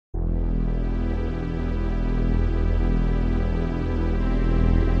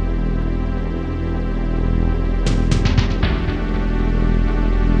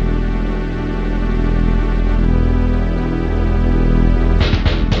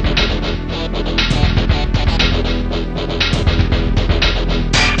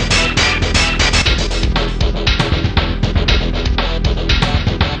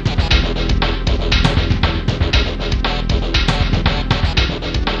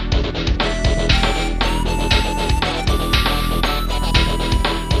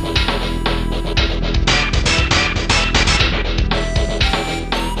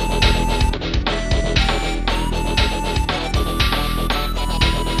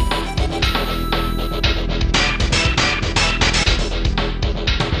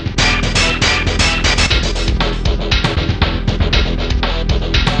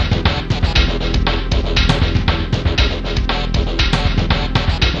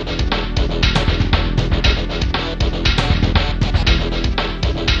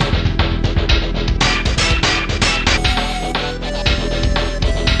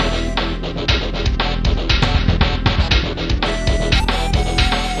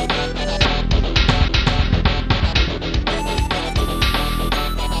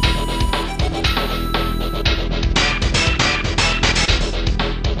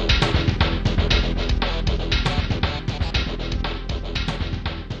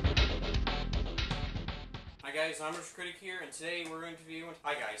guys, I'm Retro Critic here, and today we're going to review.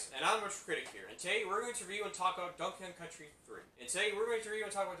 Hi guys, and I'm Retro Critic here, and today we're going to review and talk about Donkey Kong Country 3. And today we're going to review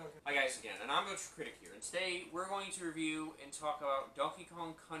and talk about Donkey. Hi guys again, and I'm Retro Critic here, and today we're going to review and talk about Donkey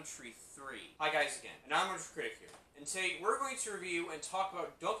Kong Country 3. Hi guys again, and I'm Retro Critic here. And today we're going to review and talk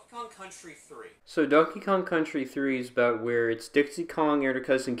about Donkey Kong Country 3. So Donkey Kong Country 3 is about where it's Dixie Kong and her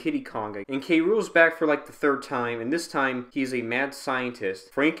cousin Kitty Kong. And K. Rool's back for like the third time, and this time he's a mad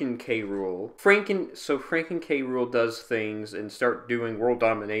scientist, Franken K. Rool. Franken K. Rool does things and start doing world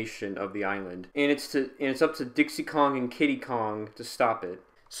domination of the island. And it's up to Dixie Kong and Kitty Kong to stop it.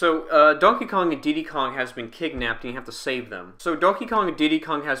 So, Donkey Kong and Diddy Kong has been kidnapped and you have to save them. So, Donkey Kong and Diddy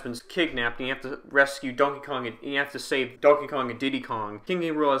Kong has been kidnapped and you have to rescue Donkey Kong and you have to save Donkey Kong and Diddy Kong. King K.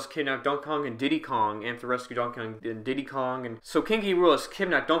 Rool has kidnapped Donkey Kong and Diddy Kong and you have to rescue Donkey Kong and Diddy Kong. And so, King K. Rool has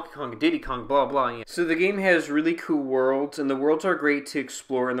kidnapped Donkey Kong and Diddy Kong, blah blah. So, the game has really cool worlds and the worlds are great to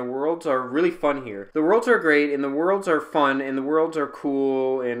explore and the worlds are really fun here. The worlds are great and the worlds are fun and the worlds are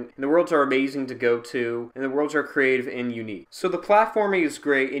cool and the worlds are amazing to go to and the worlds are creative and unique. So, the platforming is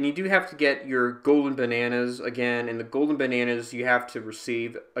great and you do have to get your golden bananas again, and the golden bananas you have to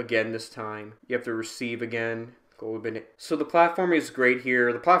receive again this time. You have to receive again. So the platforming is great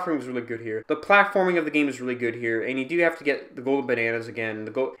here. The platforming is really good here. The platforming of the game is really good here, and you do have to get the golden bananas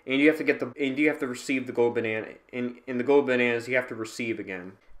again. And you have to receive the gold banana. And the gold bananas you have to receive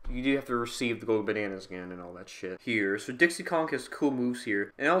again. You do have to receive the gold bananas again and all that shit here. So Dixie Kong has cool moves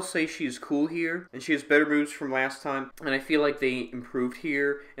here. And I'll say she's cool here. And she has better moves from last time. And I feel like they improved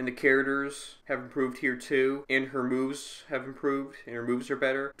here. And the characters have improved here too. And her moves have improved. And her moves are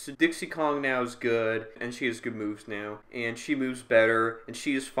better. So Dixie Kong now is good. And she has good moves now. And she moves better. And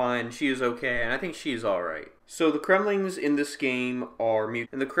she is fine. She is okay. And I think she is alright. So the Kremlings in this game are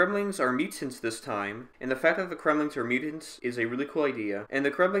mutants, and the Kremlings are mutants this time, and the fact that the Kremlings are mutants is a really cool idea, and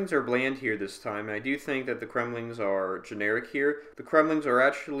the Kremlings are bland here this time, and I do think that the Kremlings are generic here. The Kremlings are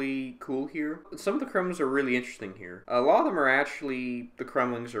actually cool here. Some of the Kremlings are really interesting here. A lot of them are actually, the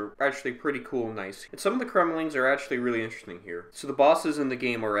Kremlings are actually pretty cool and nice, and some of the Kremlings are actually really interesting here. So the bosses in the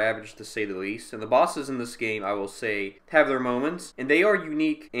game are average to say the least, and the bosses in this game, I will say, have their moments, and they are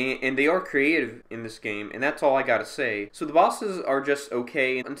unique, and they are creative in this game, and that's all I gotta say. So the bosses are just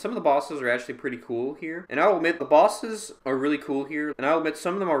okay, and some of the bosses are actually pretty cool here. And I'll admit the bosses are really cool here, and I'll admit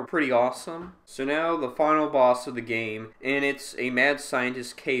some of them are pretty awesome. So now the final boss of the game, and it's a mad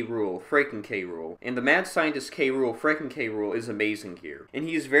scientist K. Rool, Franken K. Rool. And the mad scientist K. Rool, Franken K. Rool, is amazing here. And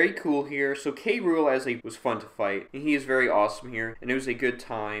he is very cool here, so K. Rool was fun to fight, and he is very awesome here, and it was a good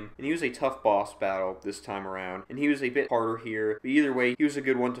time. And he was a tough boss battle this time around, and he was a bit harder here, but either way, he was a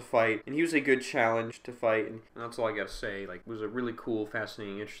good one to fight, and he was a good challenge to fight. And that's all I gotta say. Like, it was a really cool,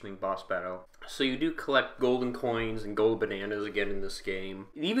 fascinating, interesting boss battle. So you do collect golden coins and gold bananas again in this game.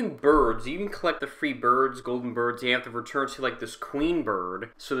 Even birds, you even collect the free birds, golden birds. You have to return to like this queen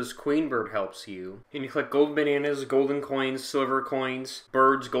bird. So this queen bird helps you. And you collect golden bananas, golden coins, silver coins,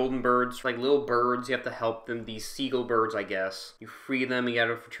 birds, golden birds, like little birds. You have to help them. These seagull birds, I guess. You free them. You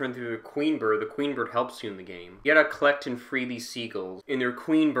gotta return to the queen bird. The queen bird helps you in the game. You gotta collect and free these seagulls. And their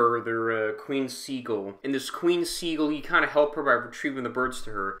queen bird, their queen seagull. And this queen seagull, you kind of help her by retrieving the birds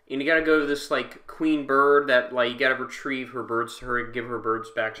to her. And you gotta go to this like queen bird that like you gotta retrieve her birds to her and give her birds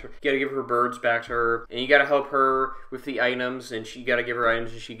back to her. You gotta give her birds back to her, and you gotta help her with the items, and you gotta give her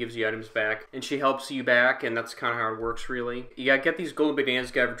items and she gives you items back, and she helps you back, and that's kind of how it works really. You gotta get these golden bananas,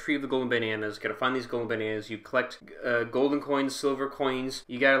 you gotta retrieve the golden bananas, you gotta find these golden bananas, you collect golden coins, silver coins,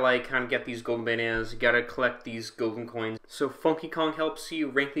 you gotta like kind of get these golden bananas, you gotta collect these golden coins. So Funky Kong helps you,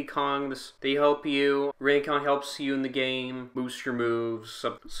 Wrinkly Kong, they help you, Wrinkly Kong helps you in the game, boost your moves.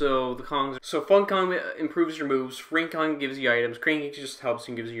 So the Kongs, so Fun Kong improves your moves, Frank Kong gives you items, Cranky just helps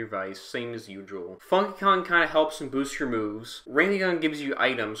and gives you advice, same as usual. Funky Kong kind of helps and boosts your moves, Wrinkly Kong gives you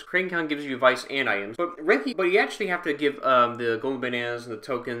items, Cranky Kong gives you advice and items, but you actually have to give the golden bananas and the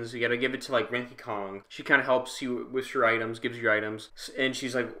tokens, you gotta give it to like Wrinkly Kong. She kind of helps you with your items, gives you items, and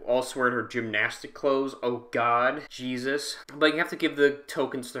she's like also wearing her gymnastic clothes, oh god, Jesus. But you have to give the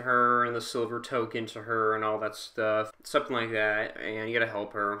tokens to her and the silver token to her and all that stuff, something like that, and you gotta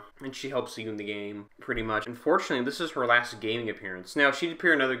help her, and she helps you in the game, pretty much. Unfortunately, this is her last gaming appearance. Now, she'd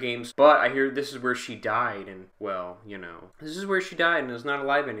appear in other games, but I hear this is where she died, and, well, you know. This is where she died and is not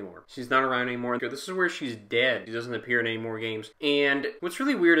alive anymore. She's not around anymore. This is where she's dead. She doesn't appear in any more games. And what's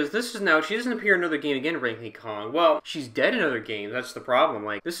really weird is this is now, she doesn't appear in another game again, Wrinkly Kong. Well, she's dead in other games. That's the problem.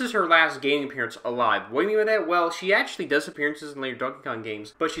 Like, this is her last gaming appearance alive. What do you mean by that? Well, she actually does appearances in later Donkey Kong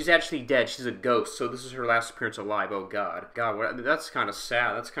games, but she's actually dead. She's a ghost. So this this is her last appearance alive. Oh god. God, that's kind of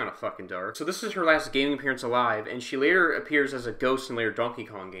sad. That's kind of fucking dark. So this is her last gaming appearance alive, and she later appears as a ghost in later Donkey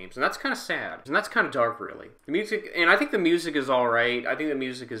Kong games, and that's kind of sad. And that's kind of dark, really. The music, and I think the music is alright. I think the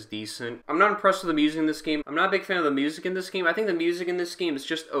music is decent. I'm not impressed with the music in this game. I'm not a big fan of the music in this game. I think the music in this game is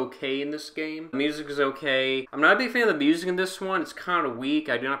just okay in this game. The music is okay. I'm not a big fan of the music in this one. It's kind of weak.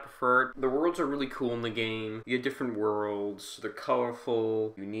 I do not prefer it. The worlds are really cool in the game. You get different worlds. They're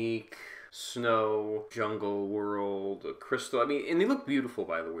colorful, unique. Snow, jungle world, crystal. I mean, and they look beautiful,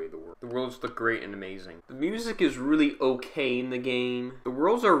 by the way, the worlds look great and amazing. The music is really okay in the game. The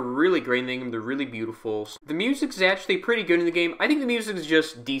worlds are really great in the game. They're really beautiful. The music's actually pretty good in the game. I think the music is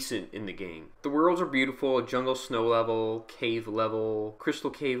just decent in the game. The worlds are beautiful. A jungle snow level, cave level,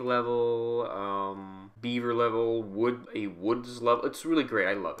 crystal cave level, beaver level, woods level. It's really great.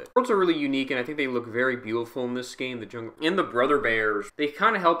 I love it. The worlds are really unique, and I think they look very beautiful in this game. The jungle and the brother bears, they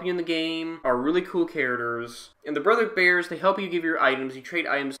kind of help you in the game. Are really cool characters. And the brother bears, they help you give your items, you trade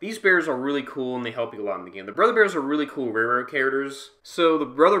items. These bears are really cool and they help you a lot in the game. The brother bears are really cool Rareware characters. So the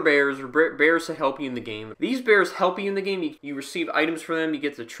brother bears are bears that help you in the game. These bears help you in the game. You receive items from them, you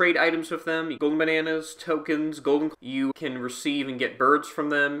get to trade items with them. Golden bananas, tokens, you can receive and get birds from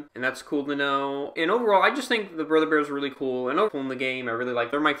them, and that's cool to know. And overall, I just think the brother bears are really cool and overall in the game. I really like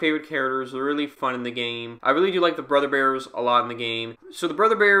them. They're my favorite characters. They're really fun in the game. I really do like the brother bears a lot in the game. So the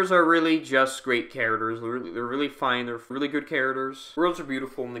brother bears are really just great characters. They're really fine. They're really good characters. The worlds are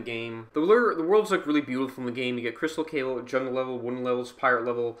beautiful in the game. The worlds look really beautiful in the game. You get crystal cave, jungle level, wooden levels, pirate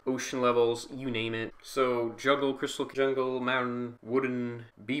level, ocean levels, you name it. So jungle, crystal, jungle, mountain, wooden,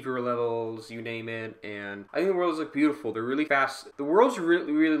 beaver levels, you name it. And I think the worlds look beautiful. They're really fast. The worlds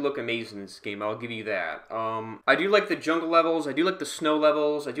really look amazing in this game. I'll give you that. I do like the jungle levels. I do like the snow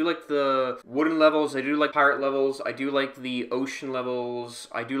levels. I do like the wooden levels. I do like pirate levels. I do like the ocean levels.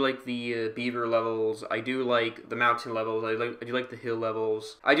 I do like the beaver levels. I do like the mountain levels. I do like the hill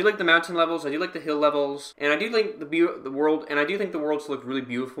levels. I do like the mountain levels. I do like the hill levels. And I do like the world. And I do think the worlds look really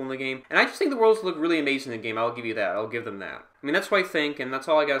beautiful in the game. And I just think the worlds look really amazing in the game. I'll give you that. I'll give them that. I mean, that's what I think, and that's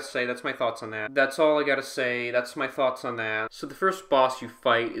all I gotta say. That's my thoughts on that. That's all I gotta say. That's my thoughts on that. So the first boss you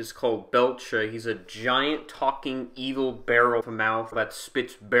fight is called Belcha. He's a giant talking evil barrel with a mouth that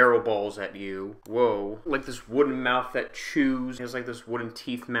spits barrel balls at you. Whoa. Like this wooden mouth that chews. He has like this wooden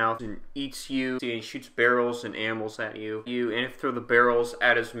teeth mouth and eats you. And he shoots barrels and animals at you. And you have to throw the barrels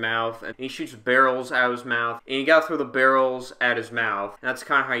at his mouth. And he shoots barrels out of his mouth. And you gotta throw the barrels at his mouth. And that's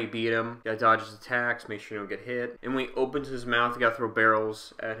kind of how you beat him. You gotta dodge his attacks, make sure you don't get hit. And when he opens his mouth, you gotta throw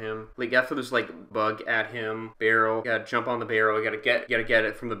barrels at him. Like, you gotta throw this like bug at him. Barrel. You gotta jump on the barrel. You gotta get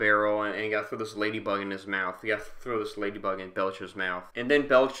it from the barrel, and you gotta throw this ladybug in his mouth. You gotta throw this ladybug in Belcha's mouth. And then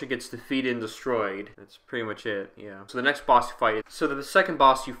Belcha gets defeated and destroyed. That's pretty much it, yeah. So the next boss you fight, the second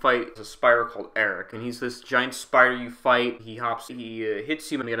boss you fight is a spider called Eric. And he's this giant spider you fight. He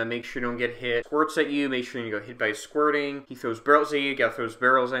hits you, and you gotta make sure you don't get hit. Squirts at you, make sure you don't get hit by squirting. He throws barrels at you, you gotta throw his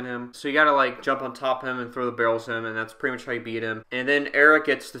barrels at him. So you gotta like jump on top of him and throw the barrels at him, and that's pretty much how you beat him. And then Eric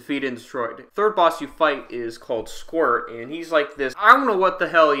gets defeated and destroyed. Third boss you fight is called Squirt, and he's like this, I don't know what the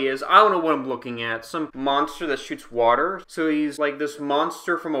hell he is. I don't know what I'm looking at. Some monster that shoots water. So he's like this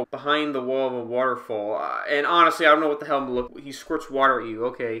monster from behind the wall of a waterfall. And honestly, I don't know what the hell I'm looking. He squirts water at you,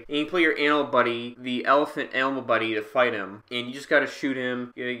 okay. And you play your animal buddy, the elephant animal buddy, to fight him. And you just gotta shoot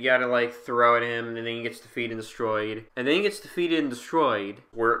him. You gotta like throw at him, and then he gets defeated and destroyed. And then he gets defeated and destroyed.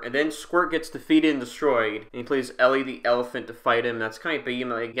 And then Squirt gets defeated and destroyed. And he plays Ellie the elephant to fight him. That's kind of big.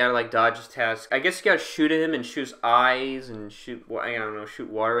 You gotta like dodge his task. I guess you gotta shoot at him and shoot his eyes and shoot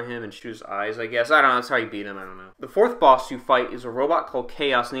water at him and shoot his eyes, I guess. I don't know, that's how you beat him, I don't know. The fourth boss you fight is a robot called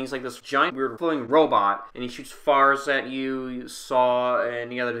Chaos, and he's like this giant weird floating robot, and he shoots fires at you, saw,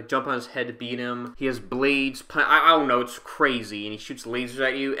 and you gotta jump on his head to beat him. He has blades, I don't know, it's crazy, and he shoots lasers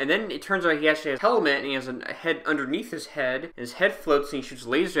at you, and then it turns out he actually has a helmet, and he has a head underneath his head, and his head floats, and he shoots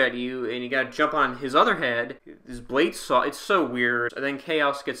lasers at you, and you gotta jump on his other head. His blades saw, it's so weird. And then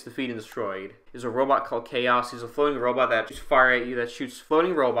Chaos gets defeated and destroyed. There's a robot called Chaos. He's a floating robot that shoots fire at you, that shoots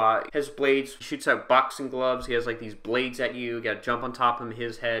floating robot. Has blades, shoots out boxing gloves. He has like these blades at you. You gotta jump on top of him,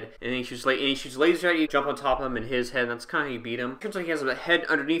 his head. And then he shoots lasers at you, jump on top of him and his head. And that's kind of how you beat him. It turns out he has a head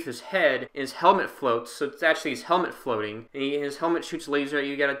underneath his head, and his helmet floats. So it's actually his helmet floating. And his helmet shoots laser at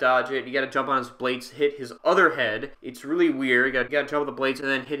you. You gotta dodge it. You gotta jump on his blades to hit his other head. It's really weird. You gotta jump on the blades and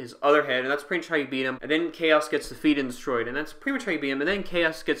then hit his other head. And that's pretty much how you beat him. And then Chaos gets defeated and destroyed. destroyed, and that's pretty much how you beat him, and then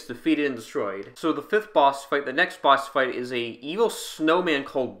Chaos gets defeated and destroyed. So the fifth boss fight, the next boss fight, is a evil snowman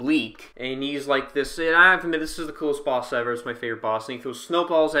called Bleak, and he's like this, and I have to admit, this is the coolest boss ever. It's my favorite boss, and he throws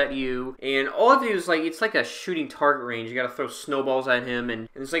snowballs at you, and all of you is like, it's like a shooting target range. You gotta throw snowballs at him, and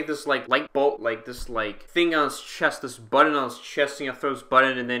it's like this like light bolt, like this like thing on his chest, this button on his chest, and you throw his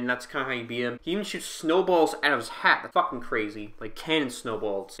button, and then that's kind of how you beat him. He even shoots snowballs out of his hat. That's fucking crazy, like cannon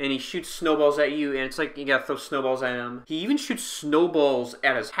snowballs, and he shoots snowballs at you, and it's like you gotta throw snowballs at him. He even shoots snowballs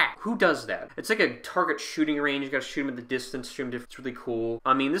at his hat. Who does that? It's like a target shooting range. You gotta shoot him at the distance, shoot him. It's really cool.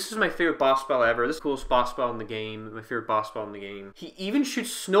 I mean, this is my favorite boss battle ever. This is the coolest boss battle in the game. My favorite boss battle in the game. He even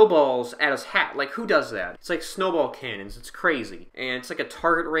shoots snowballs at his hat. Like, who does that? It's like snowball cannons. It's crazy. And it's like a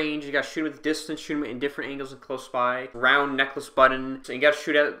target range. You gotta shoot him at the distance, shoot him in different angles and close by. Round necklace button. So you gotta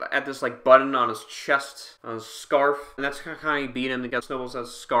shoot at this like button on his chest, on his scarf. And that's kind of how you beat him. They got snowballs at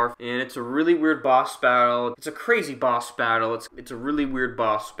his scarf. And it's a really weird boss battle. It's a crazy boss battle. It's a really weird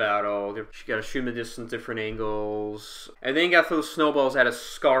boss battle. You gotta shoot him at distance, different angles. And then you gotta throw the snowballs at his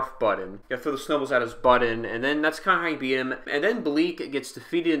scarf button. You gotta throw the snowballs at his button. And then that's kind of how you beat him. And then Bleak gets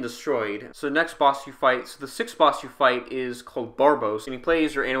defeated and destroyed. So the next boss you fight, so the sixth boss you fight is called Barbos. And he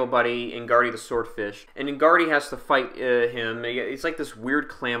plays your animal buddy, Ingardi the Swordfish. And Ingardi has to fight him. It's like this weird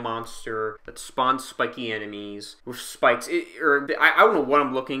clam monster that spawns spiky enemies with spikes. I don't know what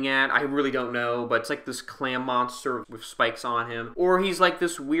I'm looking at. I really don't know. But it's like this clam monster with spikes on him. Or he's like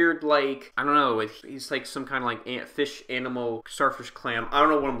this weird, like, I don't know. He's like some kind of like fish, animal, starfish, clam. I don't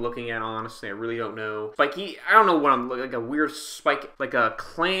know what I'm looking at, honestly. I really don't know. Spiky, I don't know what I'm looking at. Like a weird spike, like a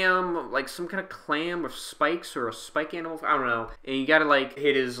clam, like some kind of clam with spikes or a spike animal. I don't know. And you gotta like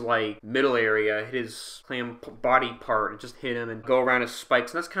hit his like middle area, hit his clam body part, and just hit him and go around his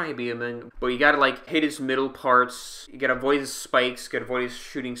spikes. And that's kind of how you beat him. But you gotta like hit his middle parts. You gotta avoid his spikes. You gotta avoid his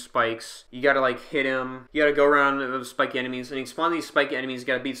shooting spikes. You gotta like hit him. You gotta go around those spiky enemies. And you spawn these spiky enemies. You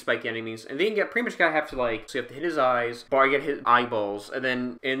gotta beat spiky enemies. And then you pretty much gotta have to like, so you have to hit his eyes, bar, you gotta hit eyeballs, and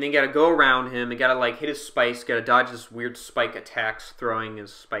then you gotta go around him. You gotta like hit his spikes. You gotta dodge his weird spike attacks, throwing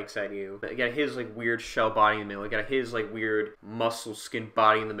his spikes at you. You gotta hit his like weird shell body in the middle. You gotta hit his like weird muscle skin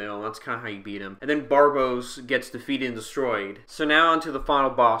body in the middle. That's kind of how you beat him. And then Barbos gets defeated and destroyed. So now onto the final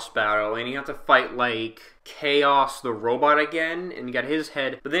boss battle, and you have to fight like Chaos the robot again, and you got his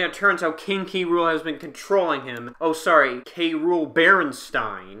head, but then it turns out King K. Rool has been controlling him. Oh, sorry, K. Rool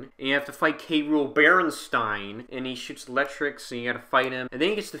Berenstein, and you have to fight K. Rool Berenstein, and he shoots electrics, and you gotta fight him, and then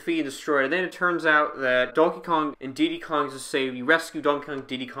he gets defeated and destroyed, and then it turns out that Donkey Kong and Diddy Kong is saved. You rescue Donkey Kong and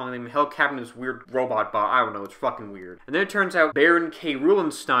Diddy Kong, and they held captain this weird robot bot. I don't know, it's fucking weird. And then it turns out Baron K.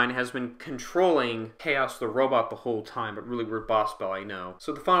 Rulenstein has been controlling Chaos the robot the whole time, but really weird boss battle, I know.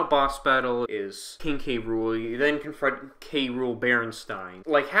 So the final boss battle is King K. Rool. You then confront K. Rool Berenstein.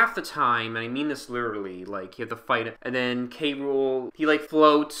 Like, half the time, and I mean this literally, like, you have to fight it, and then K. Rool, he, like,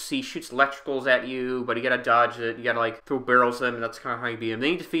 floats, he shoots electricals at you, but you gotta dodge it, you gotta, like, throw barrels at him, and that's kind of how you beat him.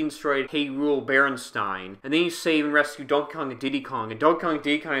 Then you defeat and destroy K. Rool Berenstein, and then you save and rescue Donkey Kong and Diddy Kong, and Donkey Kong and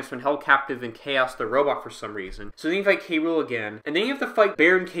Diddy Kong has been held captive in Chaos the Robot for some reason. So then you fight K. Rool again, and then you have to fight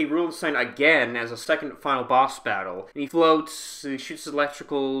Baron K. Rulenstein again as a second final boss battle. And he floats, he shoots his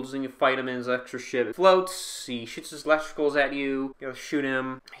electricals, and you fight him in his extra ship. He floats, he shoots his electricals at you gotta shoot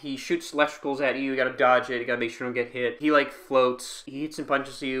him. He shoots electricals at you gotta dodge it, you gotta make sure you don't get hit. He like floats, he hits and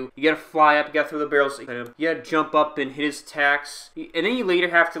punches you. You gotta fly up, you gotta throw the barrels at him. You gotta jump up and hit his attacks. And then you later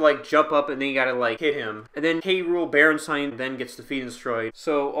have to like jump up and then you gotta like hit him. And then K. Rool Berenstein then gets defeated and destroyed.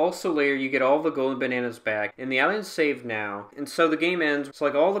 So also later you get all the golden bananas back. And the island's saved now. And so the game ends. It's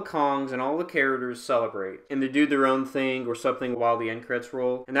like all the Kongs and all the characters celebrate. And they do their own thing or something while the end credits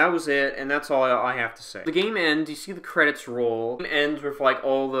roll. And that was it, and that's all I have to say. The game ends, you see the credits roll. It ends with like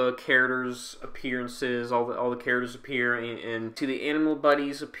all the characters' appearances, all the characters appear, and see the animal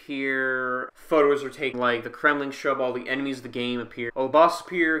buddies appear. Photos are taken, like the Kremlin show up, all the enemies of the game appear. All the bosses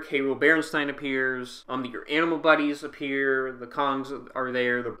appear, K. Rool Berenstein appears, your animal buddies appear, the Kongs are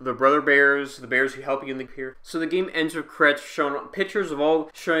there, the brother bears, the bears who help you in the appear. So the game ends with credits showing pictures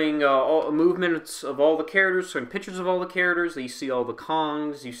of showing all movements of all the characters, showing pictures of all the characters. You see all the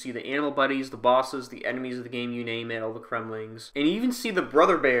Kongs, you see the animal buddies, the bosses, the enemies of the game, you name it, all the Kremlings. And you even see the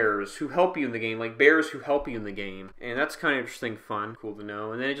brother bears who help you in the game, like bears who help you in the game. And that's kind of interesting, fun, cool to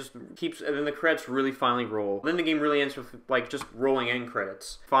know. And then it just keeps, and then the credits really finally roll. Then the game really ends with like just rolling end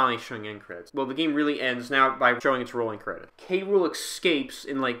credits. Finally showing end credits. Well, the game really ends now by showing its rolling credit. K. Rool escapes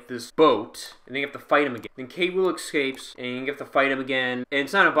in like this boat, and then you have to fight him again. Then K. Rool escapes, and you have to fight him again. And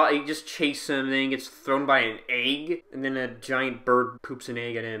it's not a bot, you just chase him, and then he gets thrown by an egg, and then a giant bird poops an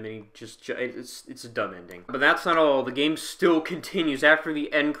egg at him, and he just, it's a a dumb ending. But that's not all. The game still continues after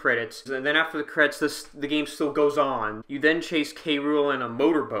the end credits. And then after the credits, the game still goes on. You then chase K. Rool in a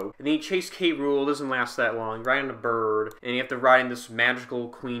motorboat. And then you chase K. Rool. It doesn't last that long. You ride on a bird. And you have to ride in this magical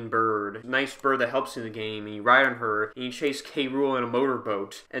queen bird. Nice bird that helps you in the game. And you ride on her. And you chase K. Rool in a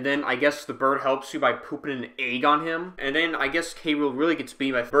motorboat. And then I guess the bird helps you by pooping an egg on him. And then I guess K. Rool really gets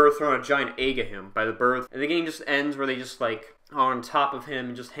beaten by the bird throwing a giant egg at him by the bird. And the game just ends where they just like are on top of him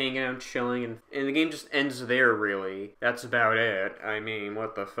and just hanging out and chilling, and the game just ends there, really. That's about it. I mean,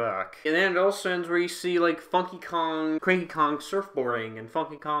 what the fuck. And then it also ends where you see, like, Funky Kong, Cranky Kong surfboarding, and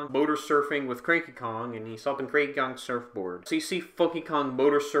Funky Kong motor surfing with Cranky Kong, and he's helping Cranky Kong surfboard. So you see Funky Kong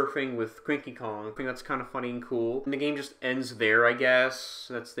motor surfing with Cranky Kong. I think that's kind of funny and cool. And the game just ends there, I guess.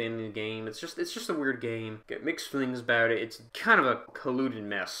 That's the end of the game. It's just a weird game. Get mixed feelings about it. It's kind of a colluded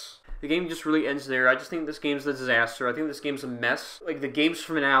mess. The game just really ends there. I just think this game's a disaster. I think this game's a mess. Like, the game's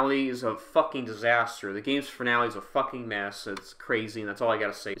finale is a fucking disaster. The game's finale is a fucking mess. It's crazy, and that's all I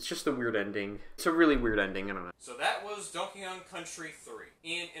gotta say. It's just a weird ending. It's a really weird ending, I don't know. So that was Donkey Kong Country 3.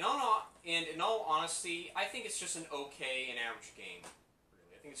 And in all honesty, I think it's just an okay and average game.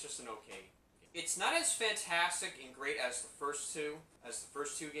 Really, I think it's just an okay game. It's not as fantastic and great as the first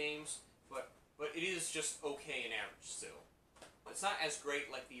two games, but it is just okay and average still. It's not as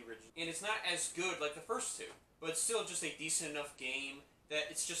great like the original, and it's not as good like the first two, but it's still just a decent enough game that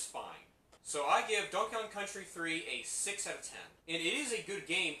it's just fine. So I give Donkey Kong Country 3 a 6 out of 10. And it is a good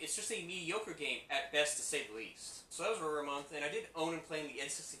game, it's just a mediocre game at best, to say the least. So that was Rareware Month, and I did own and play the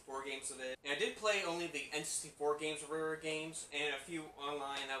N64 games of it. And I did play only the N64 games of Rareware games, and a few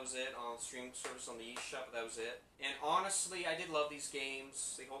online, that was it, on streaming service on the eShop, but that was it. And honestly, I did love these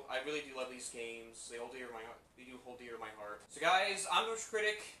games. I really do love these games. They hold dear to my heart. They do hold dear to my heart. So guys, I'm Retro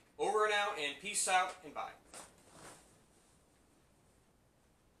Critic, over and out, and peace out, and bye.